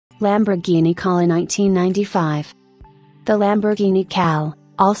Lamborghini Cala 1995. The Lamborghini Cala,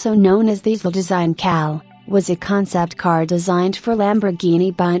 also known as the Ital Design Cala, was a concept car designed for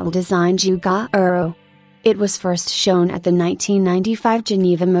Lamborghini by Ital Design Giugiaro. It was first shown at the 1995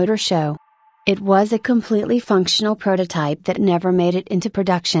 Geneva Motor Show. It was a completely functional prototype that never made it into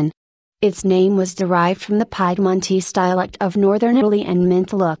production. Its name was derived from the Piedmontese dialect of northern Italy and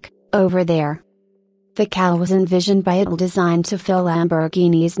meant "look, over there." The Cala was envisioned by Ital Design to fill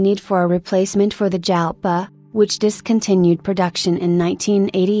Lamborghini's need for a replacement for the Jalpa, which discontinued production in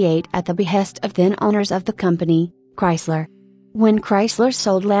 1988 at the behest of then owners of the company, Chrysler. When Chrysler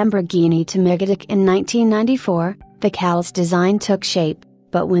sold Lamborghini to Megadic in 1994, the Cala's design took shape,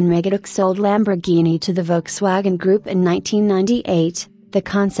 but when Megadic sold Lamborghini to the Volkswagen Group in 1998, the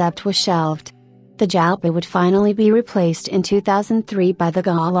concept was shelved. The Jalpa would finally be replaced in 2003 by the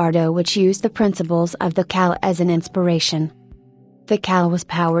Gallardo, which used the principles of the Cala as an inspiration. The Cala was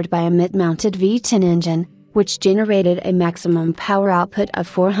powered by a mid-mounted V10 engine, which generated a maximum power output of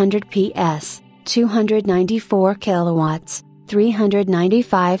 400 PS, 294 kilowatts,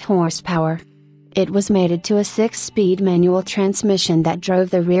 395 horsepower. It was mated to a 6-speed manual transmission that drove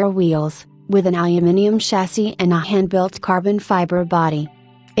the rear wheels, with an aluminum chassis and a hand-built carbon fiber body.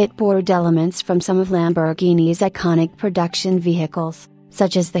 It borrowed elements from some of Lamborghini's iconic production vehicles,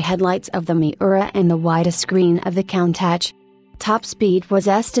 such as the headlights of the Miura and the widescreen of the Countach. Top speed was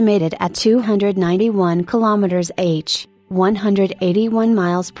estimated at 291 km/h, 181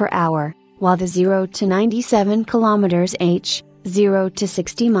 miles per hour, while the 0 to 97 km/h, 0 to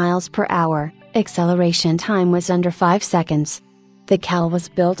 60 miles per hour, acceleration time was under 5 seconds. The Cala was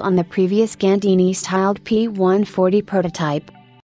built on the previous Gandini-styled P140 prototype,